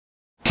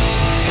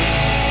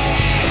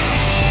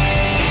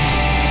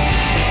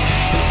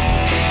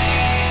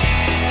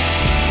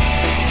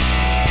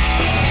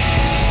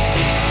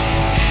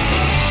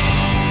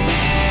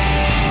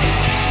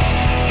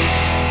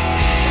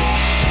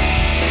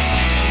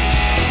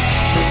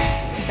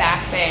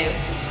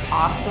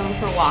awesome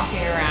for walking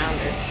around.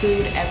 There's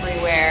food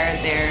everywhere,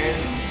 there's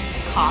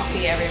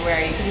coffee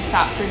everywhere, you can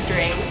stop for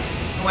drinks.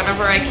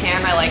 Whenever I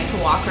can, I like to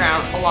walk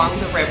around along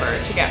the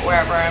river to get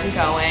wherever I'm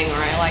going, or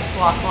I like to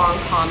walk along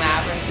Palm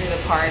Ave or through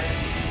the parks.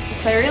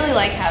 So I really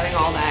like having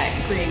all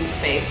that green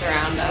space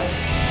around us.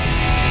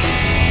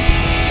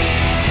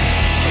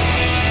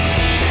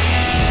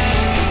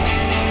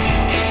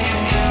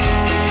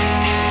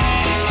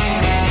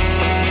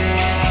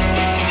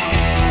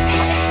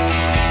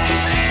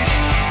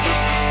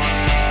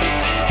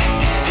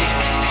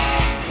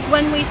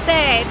 When we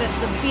say that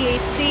the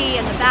BAC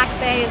and the Back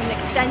Bay is an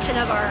extension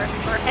of our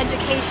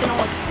educational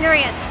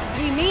experience,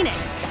 we mean it.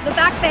 The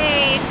Back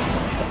Bay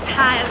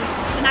has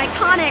an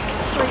iconic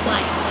street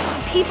life.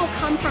 People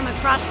come from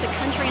across the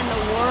country and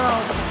the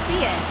world to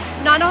see it.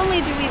 Not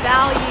only do we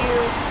value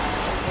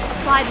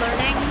applied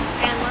learning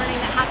and learning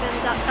that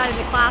happens outside of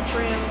the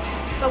classroom,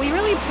 but we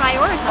really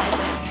prioritize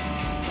it.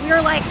 We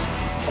are like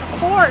a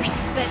force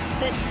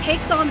that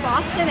takes on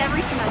Boston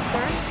every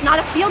semester. It's not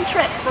a field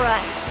trip for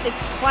us. It's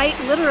quite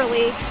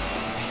literally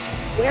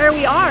where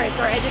we are. It's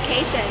our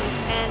education,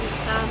 and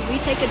we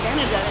take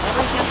advantage of it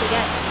every chance we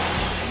get.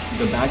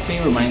 The Back Bay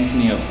reminds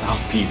me of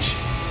South Beach,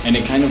 and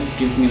it kind of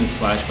gives me this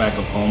flashback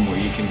of home where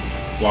you can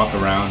walk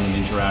around and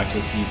interact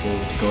with people,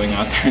 going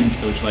out there and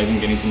socializing,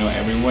 getting to know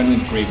everyone.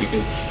 It's great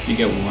because you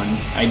get one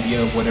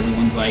idea of what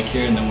everyone's like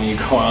here, and then when you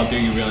go out there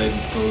you realize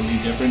it's totally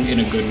different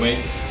in a good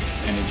way.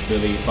 And it's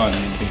really fun,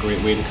 and it's a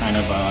great way to kind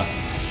of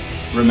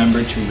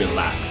remember to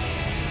relax,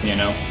 you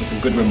know? It's a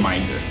good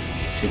reminder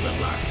to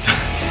relax.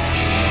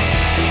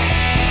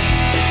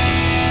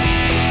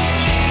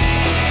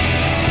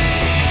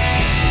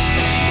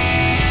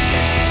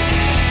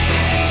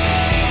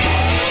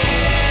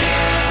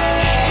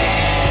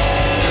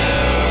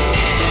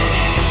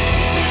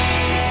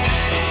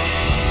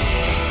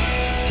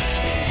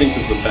 Think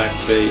of the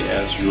Back Bay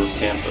as your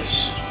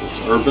campus. It's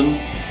urban.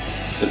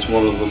 It's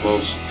one of the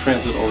most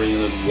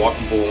transit-oriented,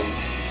 walkable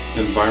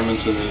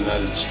environments in the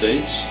United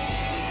States.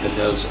 It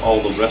has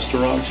all the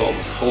restaurants, all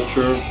the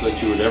culture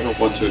that you would ever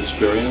want to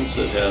experience.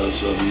 It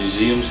has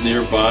museums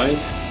nearby.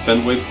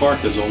 Fenway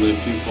Park is only a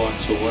few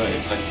blocks away.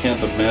 I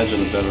can't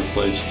imagine a better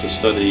place to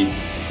study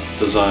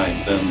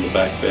design than the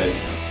Back Bay.